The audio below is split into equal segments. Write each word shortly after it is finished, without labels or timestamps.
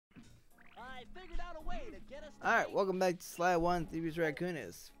Alright, welcome back to Slide 1, Thievius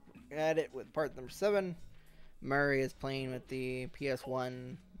Racconus. We're at it with part number 7. Murray is playing with the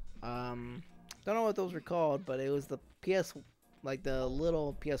PS1. Don't know what those were called, but it was the PS, like the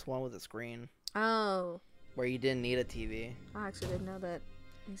little PS1 with a screen. Oh. Where you didn't need a TV. I actually didn't know that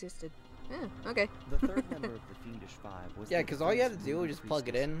existed. Yeah, okay. The third member of the Fiendish Five was because all you had to do was just plug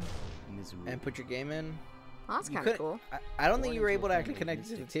it in and put your game in. Oh, that's kind of cool. I don't think you were able to actually connect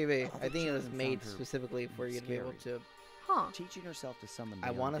it to the TV. I think it was made specifically for you to be able to. Huh. Teaching herself to summon the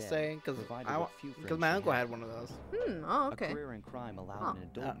I want to say, because my uncle had one of those. Oh, okay. A career in crime allowed an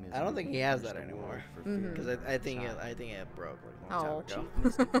adult I don't think he has that anymore. Because I think it broke like a long time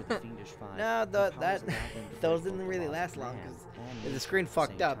ago. No, those didn't really last long because the screen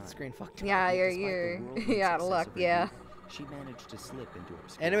fucked up. The screen fucked up. Yeah, you're out of luck. Yeah. She managed to slip into her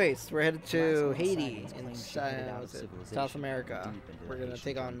skull. Anyways, we're headed to Haiti in South America. We're gonna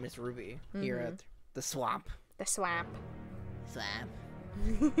take on Miss Ruby here at the swamp. The swamp. Swamp.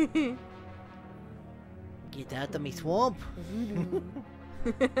 Get out of me swamp.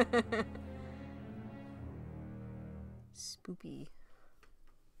 Spoopy.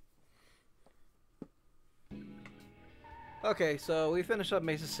 Okay, so we finished up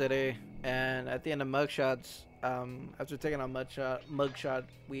Mesa City, and at the end of Mugshots, after taking on Mugshot,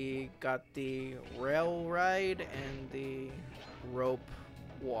 we got the rail ride and the rope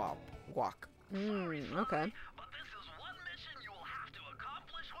walk. Okay.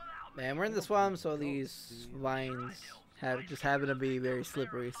 Man, we're in the swamp, so these vines just happen to be very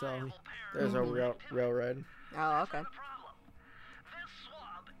slippery, so there's a rail ride. Oh, okay.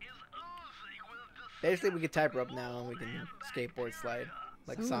 Basically, we can type rope now, and we can skateboard slide,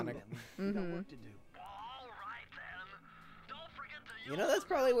 like Sonic. You know, that's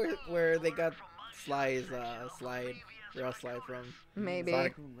probably where they got rail slide from. Maybe.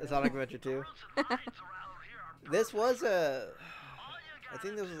 Sonic Adventure 2. This was I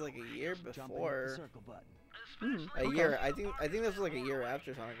think this was like a year before. A year. I think this was like a year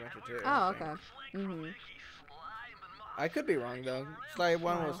after Sonic Adventure 2. Oh, okay. I could be wrong though. Slide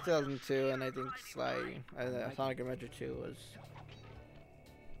 1 was 2002, and I think Sonic Adventure 2 was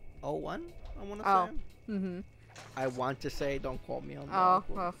 01. I want to say. I want to say. Don't quote me on that. Oh,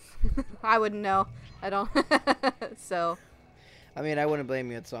 well, I wouldn't know. I don't. So. I mean, I wouldn't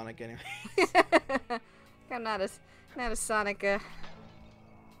blame you at Sonic anyway. I'm not a Sonic.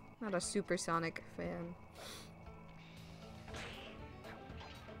 Not a super Sonic fan.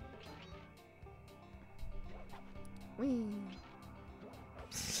 Whee.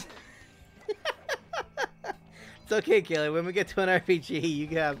 It's okay, Kaylee. When we get to an RPG, you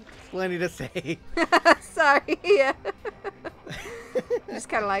have plenty to say. Sorry. Yeah. Just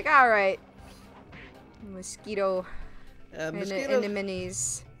kind of like, all right. Mosquito. In the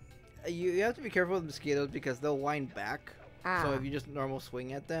minis. You have to be careful with mosquitoes because they'll wind back. So if you just normal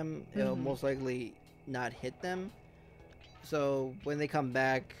swing at them, it'll most likely not hit them. So when they come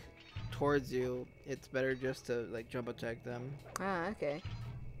back towards you, it's better just to like jump attack them. Okay.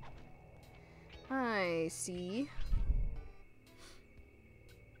 I see.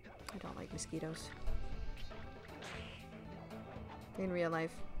 I don't like mosquitoes. In real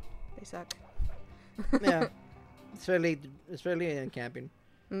life, they suck. Yeah. Especially in camping.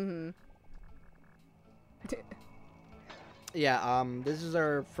 Yeah, this is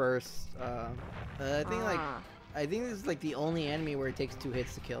our first, I think this is like the only enemy where it takes 2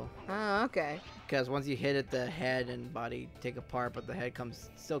 hits to kill. Oh, okay. Because once you hit it, the head and body take apart, but the head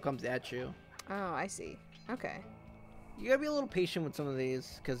still comes at you. Oh, I see. Okay. You gotta be a little patient with some of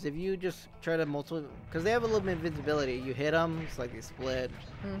these, because if you just try to because they have a little bit of invincibility. You hit them, it's like they split.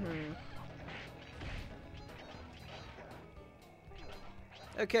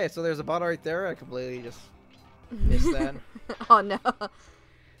 Okay, so there's a bottle right there. I completely just missed that. Oh no.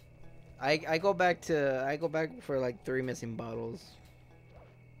 I go back for like 3 missing bottles.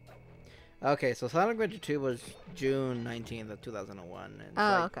 Okay, so Sonic Adventure 2 was June 19th of 2001, and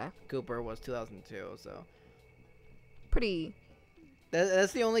okay. Cooper was 2002. So pretty.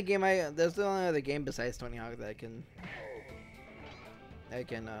 That's the only game that's the only other game besides Tony Hawk that I can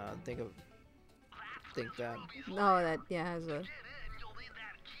think that. No, that has a.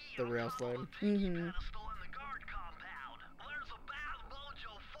 The rail slide.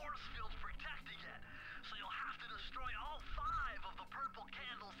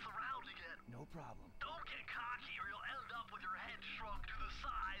 problem. Don't get cocky or you'll end up with your head shrunk to the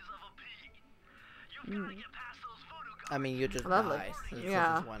size of a pea. You've got to get past those voodoo guys. I mean, you just Lovely. die. It's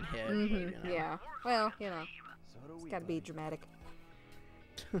Yeah. just one hit. But, you know. Yeah. Well, you know, it's gotta be dramatic.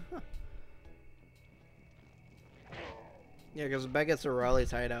 Yeah, because Beck gets to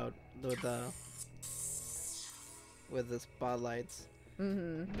Raleigh's hideout with the spotlights.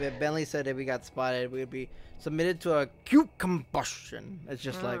 Bentley said if we got spotted, we'd be submitted to a acute combustion. It's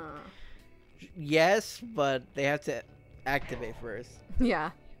just like, yes, but they have to activate first.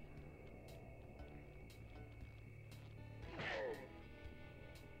 Yeah.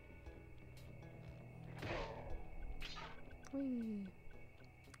 Whee.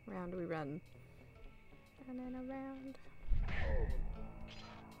 Round we run. And then around.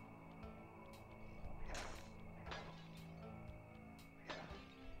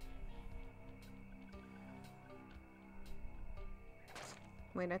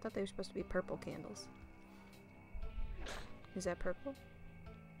 Wait, I thought they were supposed to be purple candles. Is that purple?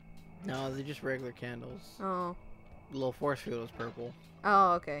 No, they're just regular candles. Oh. The little force field is purple.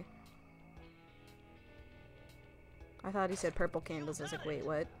 Oh, okay. I thought he said purple candles. I was like, wait,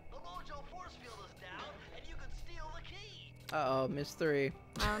 what? The Mojo force field is down, and you can steal the key. Uh-oh, missed 3.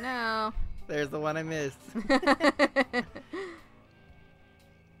 Oh, no. There's the one I missed.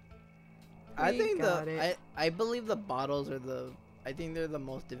 I think I believe the bottles are I think they're the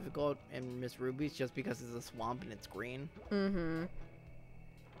most difficult in Miss Ruby's just because it's a swamp and it's green.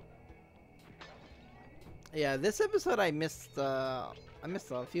 Yeah, this episode I missed a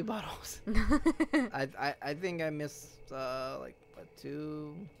few bottles. I think I missed like what,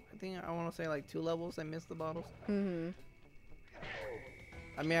 2. I think I want to say like 2 levels. I missed the bottles.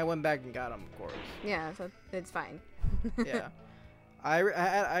 I mean, I went back and got them, of course. Yeah, so it's fine. Yeah,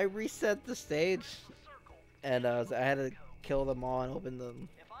 I reset the stage, and I had to kill them all and open the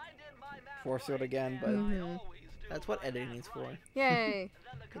force field again. But that's what editing's for. Yay!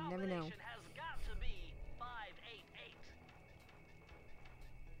 Could never know.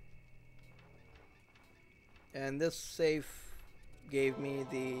 And this safe gave me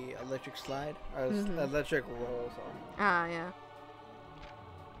the electric slide, or electric roll, sorry. Ah, yeah.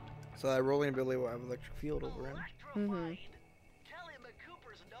 So that rolling ability will have electric field over it.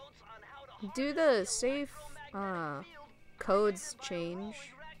 Do the safe codes change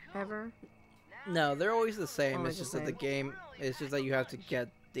ever? No, they're always the same. Always It's just the that the same. game. It's just that you have to get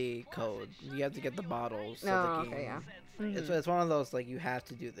the code. You have to get the bottles. So Oh, the game, okay, yeah. It's one of those like you have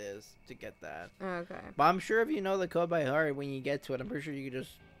to do this to get that. Okay. But I'm sure if you know the code by heart, when you get to it, I'm pretty sure you can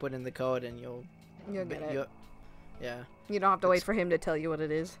just put in the code and you'll get it. Yeah. You don't have to wait for him to tell you what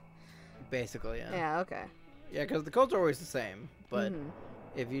it is. Basically, yeah. Yeah, okay. Yeah, because the codes are always the same, but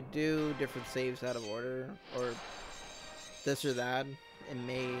if you do different saves out of order or this or that, it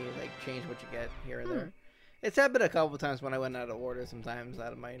may like change what you get here or there. It's happened a couple times when I went out of order, sometimes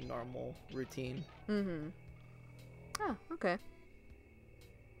out of my normal routine. Oh, okay.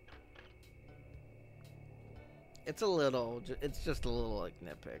 It's just a little like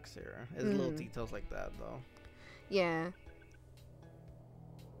nitpicks here. It's little details like that though. Yeah.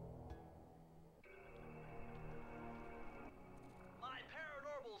 My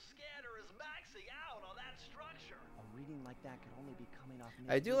paranormal scanner is maxing out on that structure. A reading like that could only be coming off.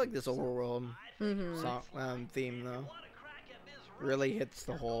 I do like this overworld song, theme though. Really hits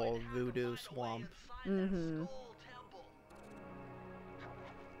the whole voodoo swamp.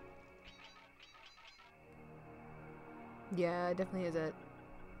 Yeah, it definitely has a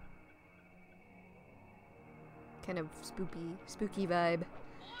kind of spooky vibe.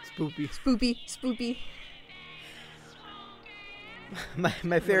 Spoopy. my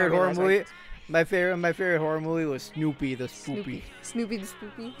favorite horror movie. My favorite horror movie was Snoopy the Spoopy. Snoopy the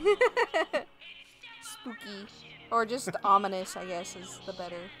Spoopy. Spooky. Or just ominous, I guess, is the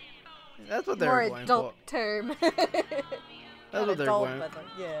better. That's what they're more going adult for. term. That's what they're going. But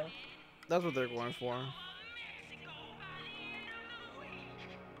yeah. That's what they're going for.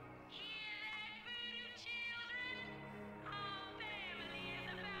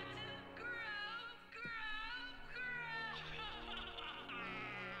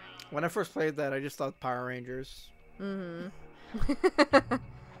 When I first played that, I just thought Power Rangers.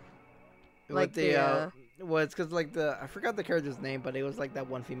 Like well, it's because like I forgot the character's name, but it was like that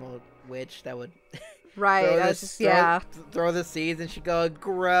one female witch that would right. throw, I was just, throw the seeds, and she'd go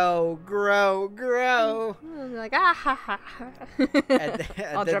grow. Like ha ha. And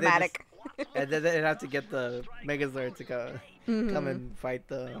All dramatic. And then they'd have to get the Megazord to come and fight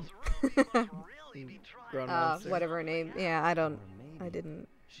the grown monster. Whatever her name. Yeah, I didn't.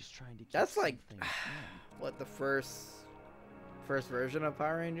 She's trying to keep That's like something what the first version of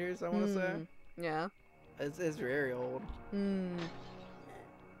Power Rangers, I want to say. Yeah. It's very old.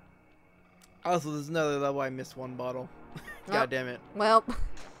 Also, there's another level I missed one bottle. God damn it. Well.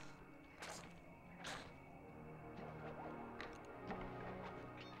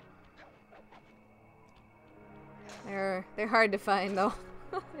 There. They're hard to find though.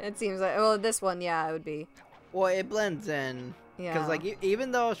 It seems like. Well, this one, yeah, it would be. Well, it blends in. Yeah. Because, like,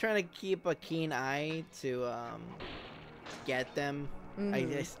 even though I was trying to keep a keen eye to get them,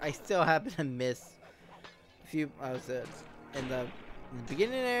 I still happen to miss a few. I was in the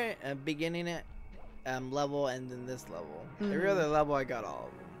beginning level and then this level. Every other level, I got all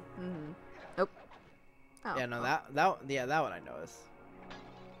of them. Oh. Oh. Yeah, no, that one I noticed.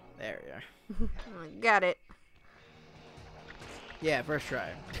 There you are. Got it. Yeah, first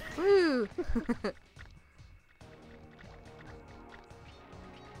try. Woo.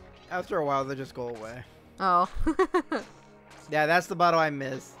 After a while, they just go away. Oh. Yeah, that's the bottle I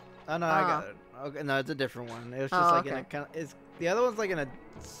missed. Oh no, I got Oh. it. Okay, no, it's a different one. It was just like in a okay. kind of. It's the other one's like in a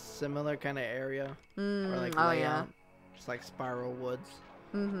similar kind of area or like Oh layout. yeah. Just like spiral woods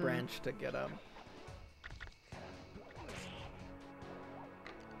branch to get up.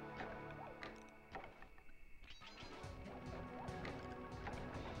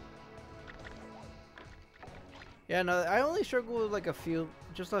 Yeah, no, I only struggle with like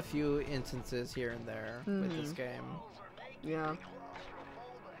just a few instances here and there with this game. Yeah.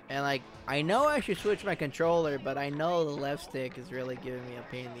 And like, I know I should switch my controller, but I know the left stick is really giving me a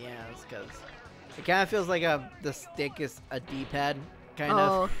pain in the ass because it kind of feels like the stick is a D-pad kind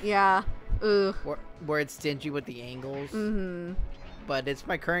Oh, of. yeah. Ooh. Where it's stingy with the angles. Mm-hmm. But it's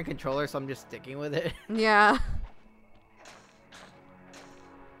my current controller, so I'm just sticking with it. Yeah.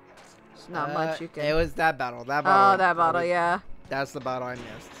 There's not much you can. It was that battle. That battle. Oh, that bottle, yeah. That's the battle I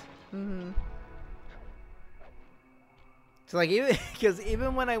missed. Mm-hmm. So like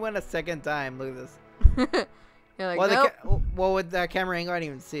even when I went a second time, look at this. You're like, Well, nope. well, with that camera angle, I didn't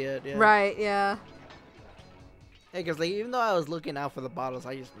even see it. Yeah. Right, yeah. Yeah, because like even though I was looking out for the bottles,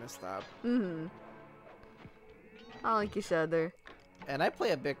 I just missed that. Mm-hmm. Oh, like you said there. And I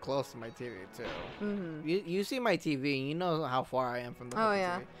play a bit close to my TV too. Mm-hmm. You see my TV, you know how far I am from the Oh, fucking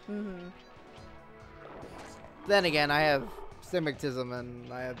yeah. TV. Mm-hmm. Then again, I have stigmatism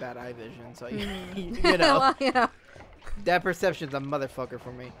and I have bad eye vision, so you know Well, yeah. that perception's a motherfucker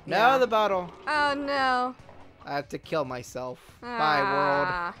for me. Yeah. Now the bottle. Oh, no. I have to kill myself. Bye, world.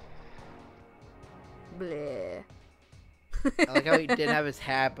 Ah. Bleh. I like how he didn't have his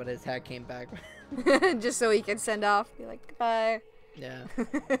hat, but his hat came back. Just so he can send off. Be like, goodbye. Yeah.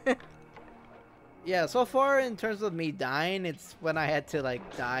 Yeah, so far in terms of me dying, it's when I had to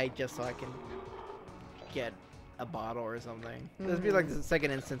like die just so I can get a bottle or something. This would be like the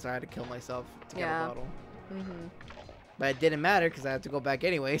second instance I had to kill myself to get a bottle. Mm-hmm. But it didn't matter because I had to go back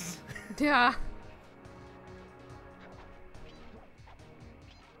anyways. Yeah.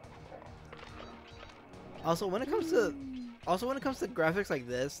 Also, when it comes to graphics like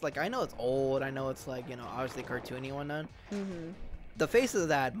this, like I know it's old, I know it's like, you know, obviously cartoony and whatnot. Mm-hmm. The face of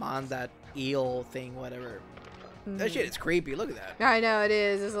that that eel thing, whatever. That shit is creepy. Look at that. I know it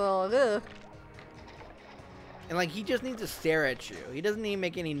is. It's a little. Ugh. And like he just needs to stare at you. He doesn't even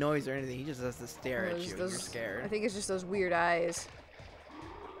make any noise or anything. He just has to stare at you. And you're scared. I think it's just those weird eyes.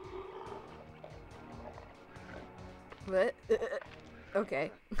 What?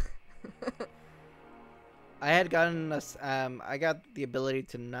 Okay. I had gotten I got the ability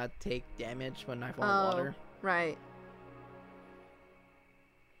to not take damage when I fall in water. Right.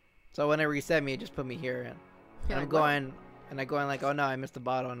 So when it reset me, it just put me here, and You're I'm like, going, and I go in like, oh no, I missed the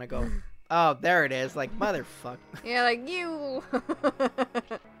bottle, and I go, oh, there it is, like motherfuck. Yeah, like you.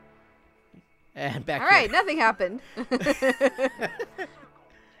 And back. All right, nothing happened. Enter the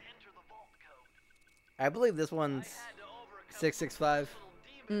vault code. I believe this one's Had to overcome 665.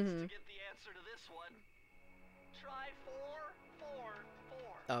 demons Mhm. to get the answer to this one. Try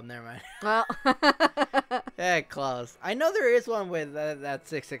 444. Oh, never mind. Well. Yeah, close. I know there is one with that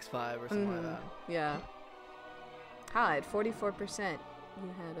 665 or something like that. Yeah. Hi, at 44%,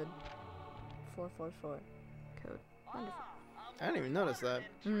 you had a 444 code. Wonderful. I didn't even notice that.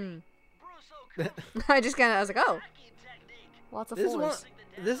 Mm. Brusso I just kind of, I was like, oh, hacking technique. lots of This one, fours.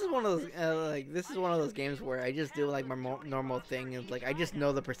 this is one of those this is one of those games where I just do like my normal thing, and like I just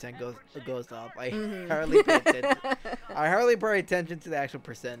know the percent goes up. I hardly pay attention. I hardly pay attention to the actual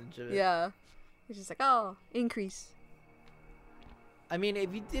percentage of it. Yeah. It's just like, oh, increase. I mean,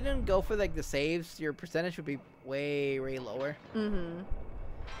 if you didn't go for like the saves, your percentage would be way lower. Mm-hmm.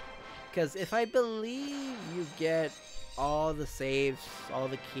 Because if I believe you get all the saves, all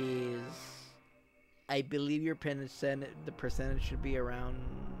the keys, I believe your the percentage should be around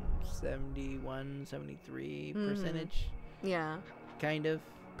 71, 73 percentage. Yeah. Kind of.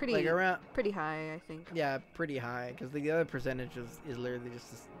 Pretty, like around. pretty high, I think. Yeah, pretty high. Because the other percentage is literally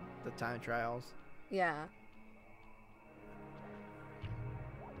just the time trials. Yeah.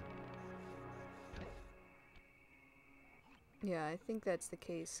 Yeah, I think that's the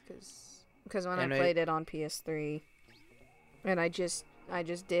case because when And I played it on PS3, and I just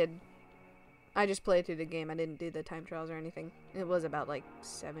played through the game. I didn't do the time trials or anything. It was about like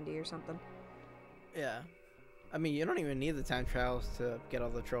 70 or something. Yeah. I mean, you don't even need the time trials to get all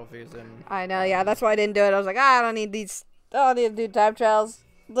the trophies and. I know, yeah, that's why I didn't do it. I was like, I don't need these. I don't need to do time trials.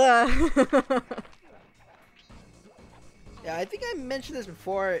 Blah. Yeah, I think I mentioned this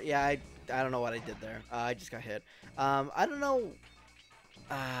before. Yeah, I don't know what I did there. I just got hit. I don't know.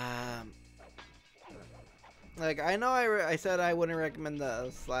 Like I know I said I wouldn't recommend the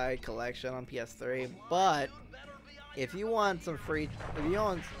Slide collection on PS3, but if you want 3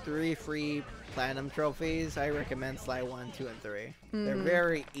 free platinum trophies, I recommend Slide 1, 2, and 3. They're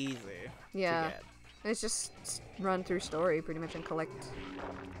very easy Yeah. to get. It's just run through story pretty much and collect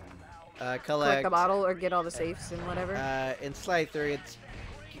Collect the bottle or get all the safes and whatever. In Slide 3, it's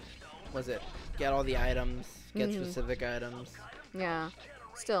get all the items, get specific items. Yeah.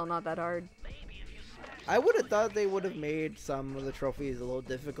 Still not that hard. I would have thought they would have made some of the trophies a little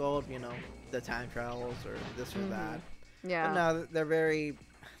difficult, you know, the time trials or this or that. Yeah. But no, they're very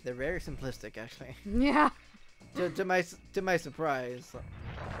simplistic actually. Yeah. to my surprise.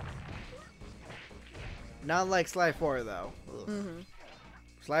 Not like Sly 4 though.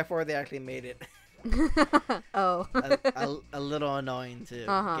 Sly 4 they actually made it Oh. a little annoying to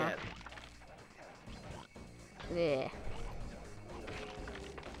get. Yeah.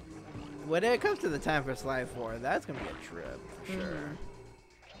 When it comes to the time for Sly 4, that's gonna be a trip for sure.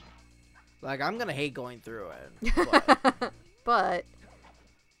 Like I'm gonna hate going through it. But But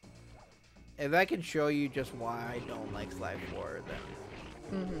if I can show you just why I don't like Sly 4,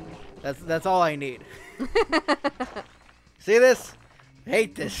 then that's all I need. See this?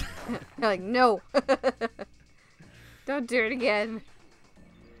 Hate this. you're like, no. Don't do it again.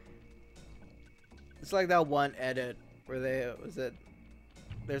 It's like that one edit where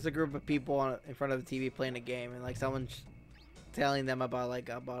there's a group of people in front of the TV playing a game, and like someone's telling them about a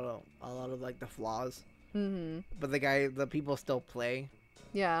lot of like the flaws. But the people still play.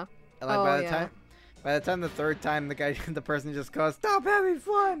 Yeah. And like by the time the third time, the person just goes, "Stop having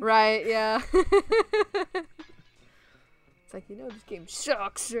fun." Right, yeah. It's like, this game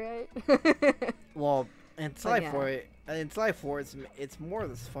sucks, right? Well, in Sly yeah. 4, it's more of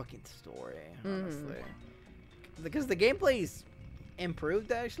this fucking story, honestly. Because the gameplay's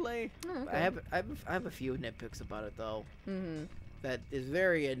improved actually. Oh, okay. I have a few nitpicks about it though. That is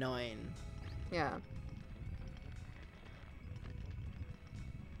very annoying. Yeah.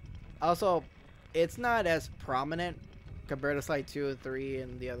 Also, it's not as prominent compared to Sly 2 and 3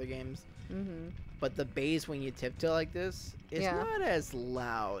 and the other games. But the bass when you tiptoe like this, it's not as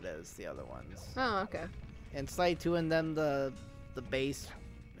loud as the other ones. Oh, okay. In Sly 2 and them, the bass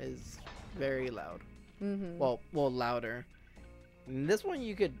is very loud. Well, louder. In this one,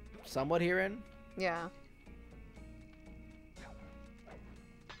 you could somewhat hear it. Yeah.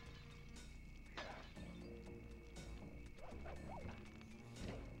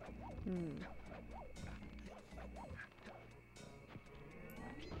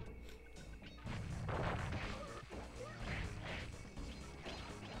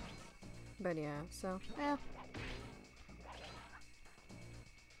 But yeah, so, yeah.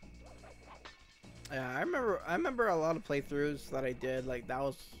 Yeah, I remember a lot of playthroughs that I did. Like that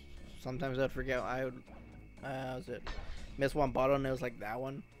was sometimes I'd forget. I would was it miss one bottle and it was like that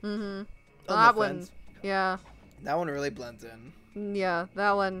one. That one, yeah. That one really blends in. Yeah,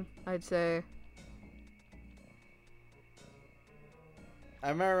 that one I'd say. I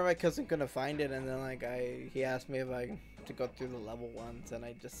remember my cousin couldn't find it, and then he asked me if I to go through the level once, and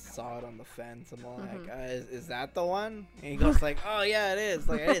I just saw it on the fence. I'm like, is that the one? And he goes like, oh yeah, it is.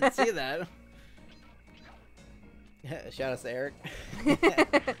 Like I didn't see that. Shout out to Eric.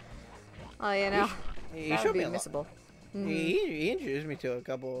 Oh, you know, he that showed would be me a lot. missable. He introduced me to a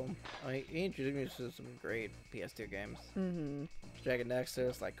couple. He introduced me to some great PS2 games. Jack and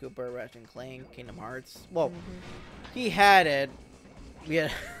Dexter, Sly Cooper, Ratchet and Clank, Kingdom Hearts. Well, he had it.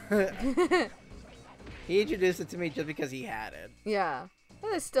 Yeah. He introduced it to me just because he had it. Yeah.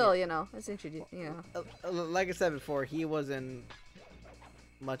 But it's still, it's introduced, Like I said before, he wasn't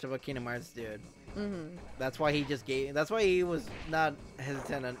much of a Kingdom Hearts dude. That's why he just that's why he was not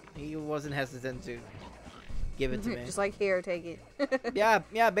hesitant. He wasn't hesitant to give it to me. Just like, here, take it.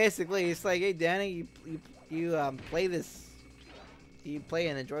 yeah. Basically, it's like, hey, Danny, you play this. You play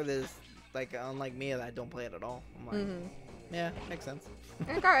and enjoy this. Like, unlike me, I don't play it at all. I'm like, yeah, makes sense.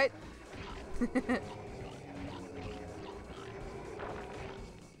 All right.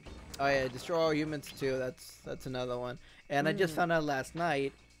 Oh yeah, Destroy All Humans 2. That's another one. And I just found out last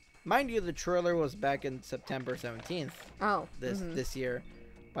night Mind you, the trailer was back in September 17th Oh. this year.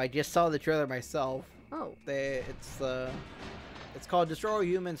 But I just saw the trailer myself. Oh. It's called Destroy All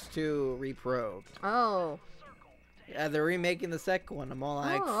Humans 2 Reprobed. Oh. Yeah, they're remaking the second one. I'm all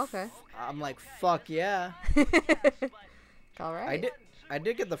like, Oh, okay. I'm like, fuck yeah. All right. I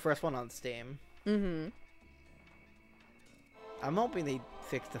did get the first one on Steam. Mm-hmm. I'm hoping they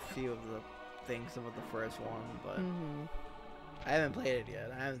fixed a few of the things about the first one, but Mm-hmm. I haven't played it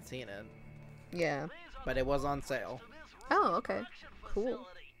yet. I haven't seen it, Yeah. but it was on sale. Oh, okay. Cool.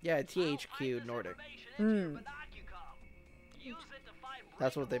 Yeah, THQ Nordic. Mm.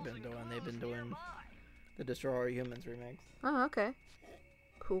 That's what they've been doing. They've been doing the Destroy All Humans remakes. Oh, okay.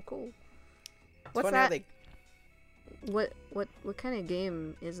 Cool, cool. It's What's funny how that? What kind of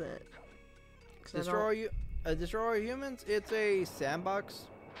game is it? 'Cause I don't- Destroy All Humans. It's a sandbox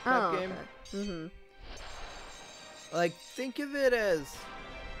type Oh, game. okay. Mm-hmm. Like, think of it as,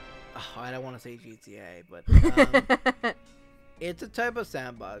 I don't want to say GTA, but it's a type of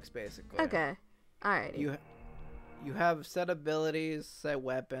sandbox basically. Okay. Alrighty. You have set abilities, set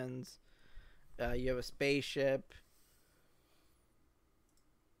weapons. You have a spaceship.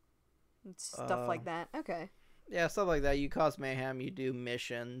 Stuff like that. Okay. Yeah, stuff like that. You cause mayhem. You do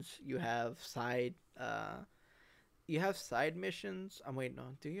missions. You have side. You have side missions. I'm waiting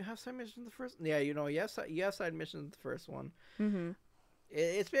on. Do you have side missions in the first? Yeah, you have side missions in the first one. Mm-hmm.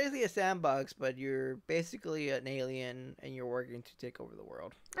 It's basically a sandbox, but you're basically an alien and you're working to take over the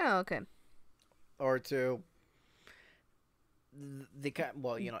world. Oh, okay. Or to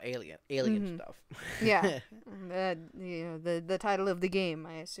alien stuff. Yeah. The title of the game,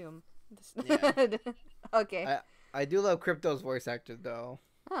 I assume. Yeah. Okay. I do love Crypto's voice actor though.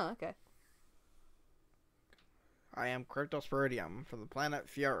 Oh, okay. I am Cryptosporidium from the planet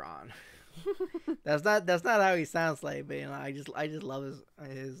Furon. that's not how he sounds like, but I just love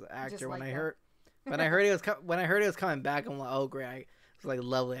his actor. Just like when I that. heard he was coming back, I'm like, oh great, it's like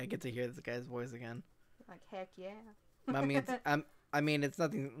lovely. I get to hear this guy's voice again. Like heck yeah. I mean, it's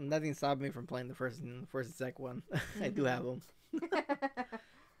nothing stopping me from playing the first and second one. I do have them.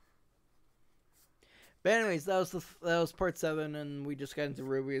 But anyways, that was part 7, and we just got into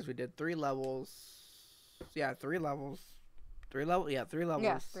rubies. We did 3 levels. Yeah, 3 levels. 3 levels. Yeah, 3 levels.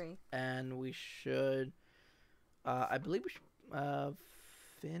 Yeah, 3. And we should. I believe we should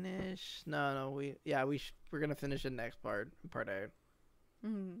finish. No, we're gonna finish the next part 8.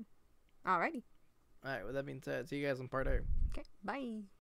 Mm-hmm. Alrighty. All right. With that being said, see you guys in part 8. Okay. Bye.